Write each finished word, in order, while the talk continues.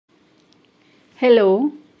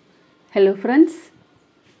Hello friends.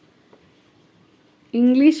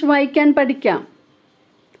 English വായിക്കാൻ പഠിക്കാം.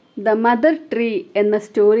 The mother tree എന്ന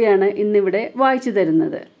സ്റ്റോറിയാണ് ഇന്നിവിടെ വായിച്ചു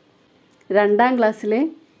തരുന്നത്. 2ാം ക്ലാസ്സിലെ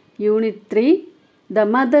യൂണിറ്റ് 3 ദ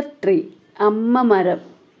മദർ ട്രീ, അമ്മ മരം.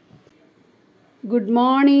 Good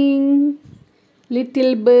morning little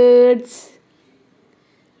birds.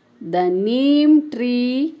 The Neem tree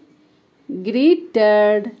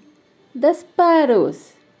greeted the sparrows.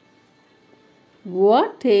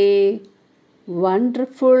 What a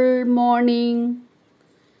wonderful morning!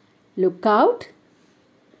 Look out!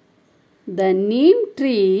 The neem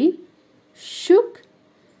tree shook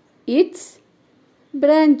its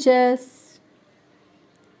branches.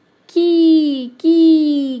 Kee,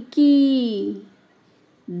 kee, kee.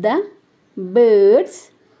 The birds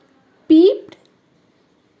peeped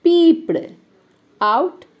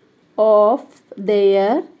out of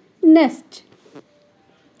their nest.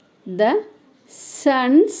 The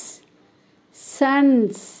sun's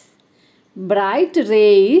bright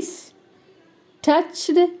rays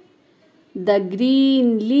touched the green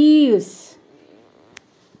leaves.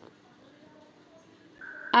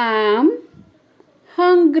 I'm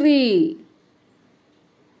hungry.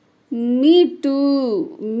 Me too.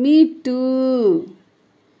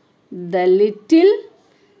 The little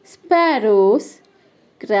sparrows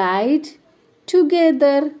cried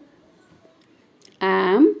together.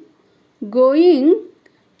 I'm going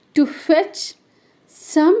to fetch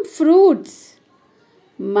some fruits,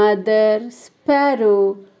 Mother Sparrow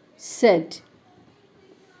said.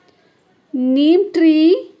 Neem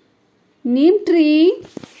tree,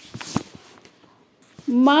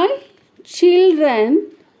 my children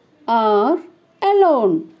are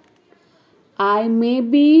alone. I may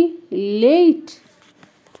be late.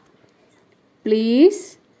 Please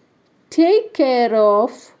take care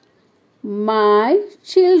of my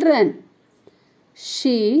children,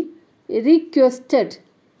 she requested.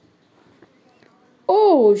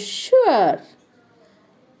 Oh, sure,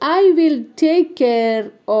 I will take care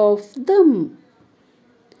of them.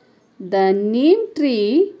 The neem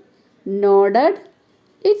tree nodded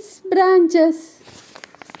its branches.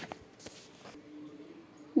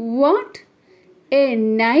 What a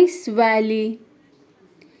nice valley!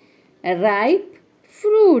 Ripe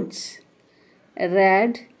fruits,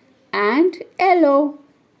 red and yellow.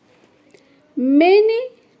 Many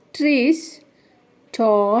trees,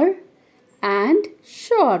 tall and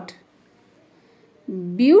short.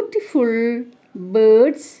 Beautiful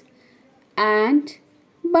birds and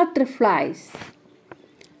butterflies.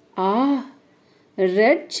 Ah,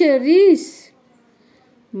 red cherries!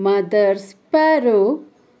 Mother Sparrow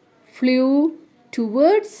flew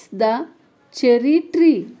towards the cherry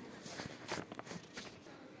tree.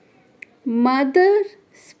 Mother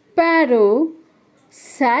Sparrow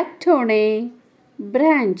sat on a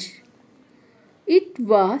branch. It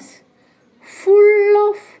was full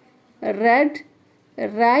of red,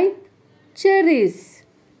 ripe cherries.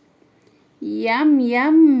 Yum,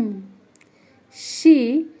 yum! She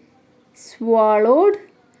swallowed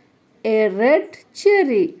a red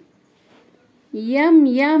cherry. Yum,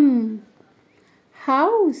 yum! How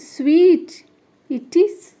sweet it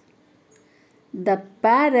is! The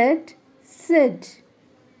parrot said,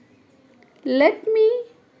 "Let me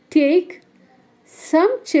take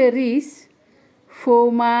some cherries for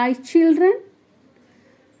my children."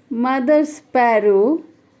 Mother Sparrow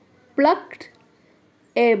plucked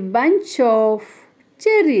a bunch of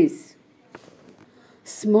cherries.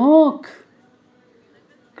 Smoke!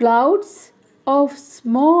 Clouds of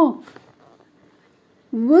smoke.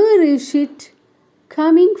 Where is it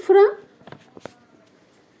coming from?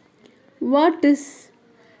 What is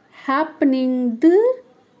happening there?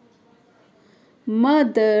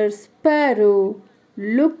 Mother Sparrow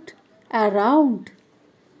looked around.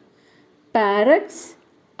 Parrots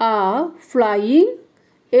are flying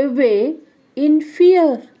away in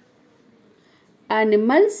fear.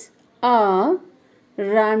 Animals are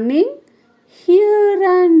running here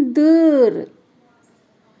and there.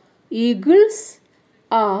 Eagles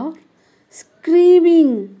are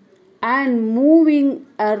screaming and moving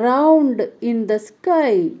around in the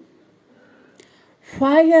sky.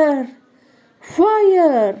 Fire!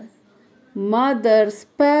 Fire! Mother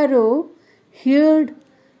Sparrow heard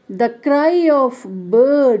the cry of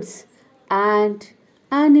birds and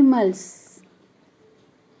animals.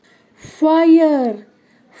 Fire!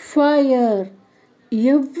 Fire!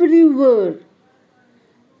 Everywhere.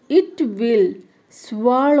 It will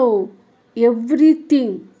swallow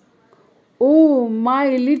everything. Oh, my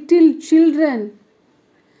little children,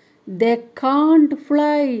 they can't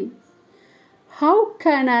fly. How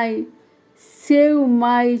can I save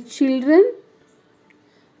my children?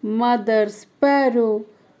 Mother Sparrow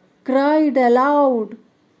cried aloud.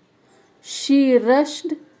 She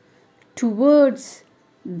rushed towards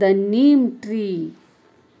the neem tree.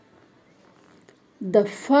 The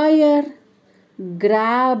fire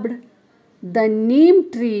grabbed the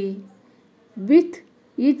neem tree with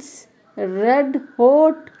its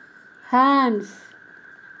red-hot hands.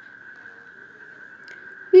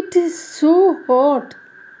 It is so hot.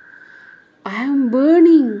 I am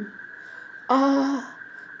burning.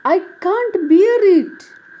 I can't bear it.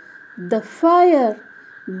 The fire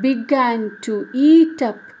began to eat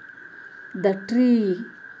up the tree.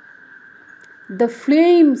 The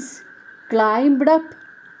flames climbed up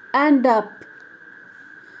and up.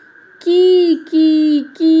 Kee, kee,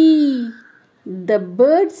 kee. The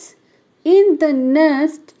birds in the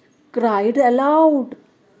nest cried aloud.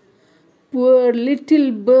 Poor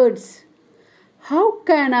little birds, how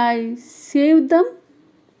can I save them?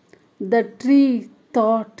 The tree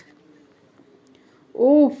thought.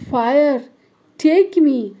 Oh, fire, take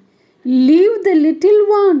me, leave the little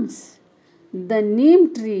ones. The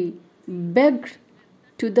neem tree begged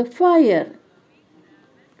to the fire.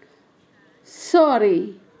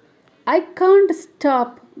 Sorry, I can't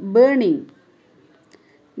stop burning.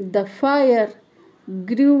 The fire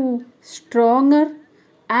grew stronger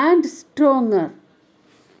and stronger.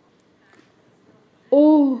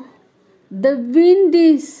 Oh, the wind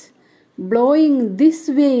is blowing this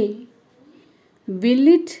way. Will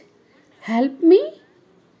it help me?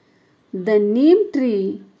 The neem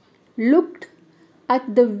tree looked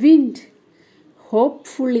at the wind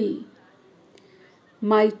hopefully.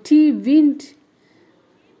 Mighty wind,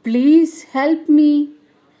 please help me.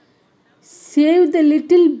 Save the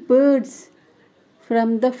little birds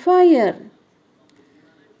from the fire.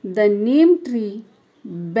 The neem tree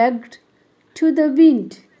begged to the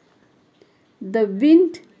wind. The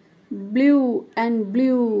wind blew and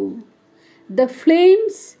blew. The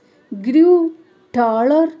flames grew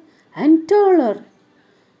taller and taller.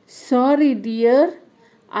 Sorry, dear,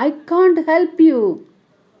 I can't help you,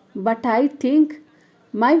 but I think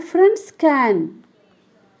my friends can.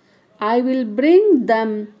 I will bring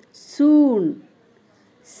them soon,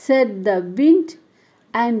 said the wind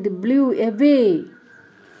and blew away.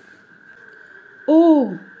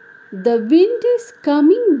 Oh, the wind is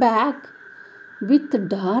coming back with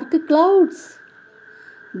dark clouds.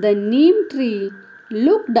 The neem tree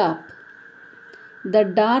looked up. The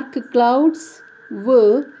dark clouds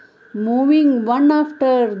were moving one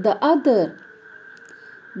after the other.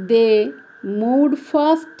 They moved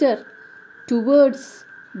faster towards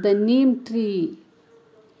the neem tree.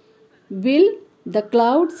 Will the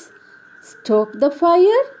clouds stop the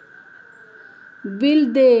fire?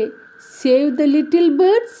 Will they save the little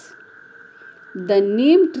birds? The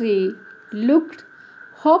neem tree looked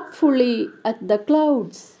hopefully at the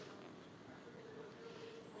clouds.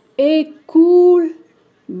 A cool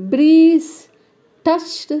breeze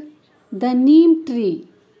touched the neem tree.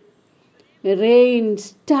 Rain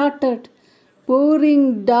started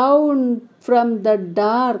pouring down from the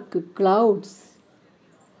dark clouds.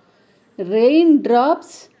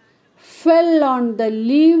 Raindrops fell on the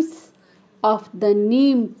leaves of the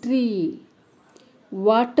neem tree.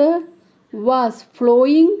 Water was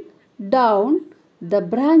flowing down the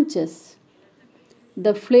branches.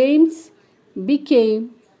 The flames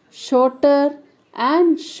became shorter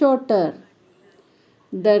and shorter.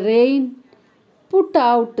 The rain put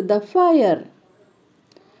out the fire.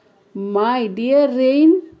 My dear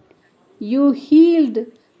rain, you healed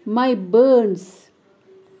my burns.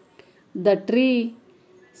 The tree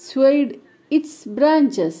swayed its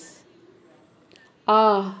branches.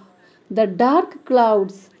 Ah, the dark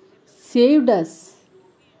clouds saved us.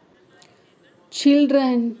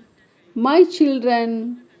 Children, my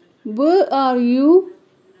children, where are you?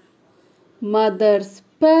 Mother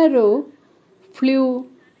Sparrow flew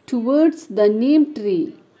towards the neem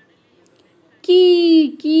tree.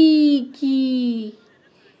 Kee, kee, kee.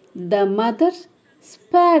 The mother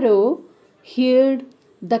sparrow heard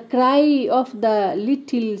the cry of the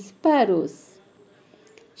little sparrows.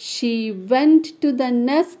 She went to the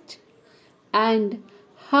nest and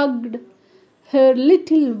hugged her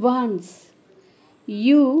little ones.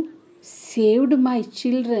 You saved my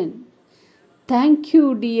children. Thank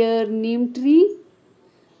you, dear neem tree,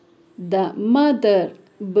 the mother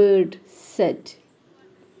bird said.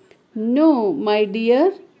 No, my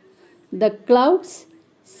dear, the clouds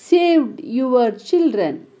saved your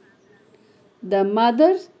children. The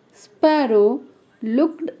mother sparrow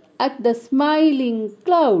looked at the smiling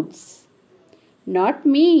clouds. Not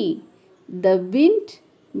me. The wind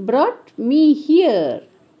brought me here.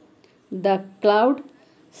 The cloud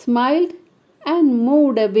smiled and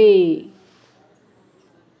moved away.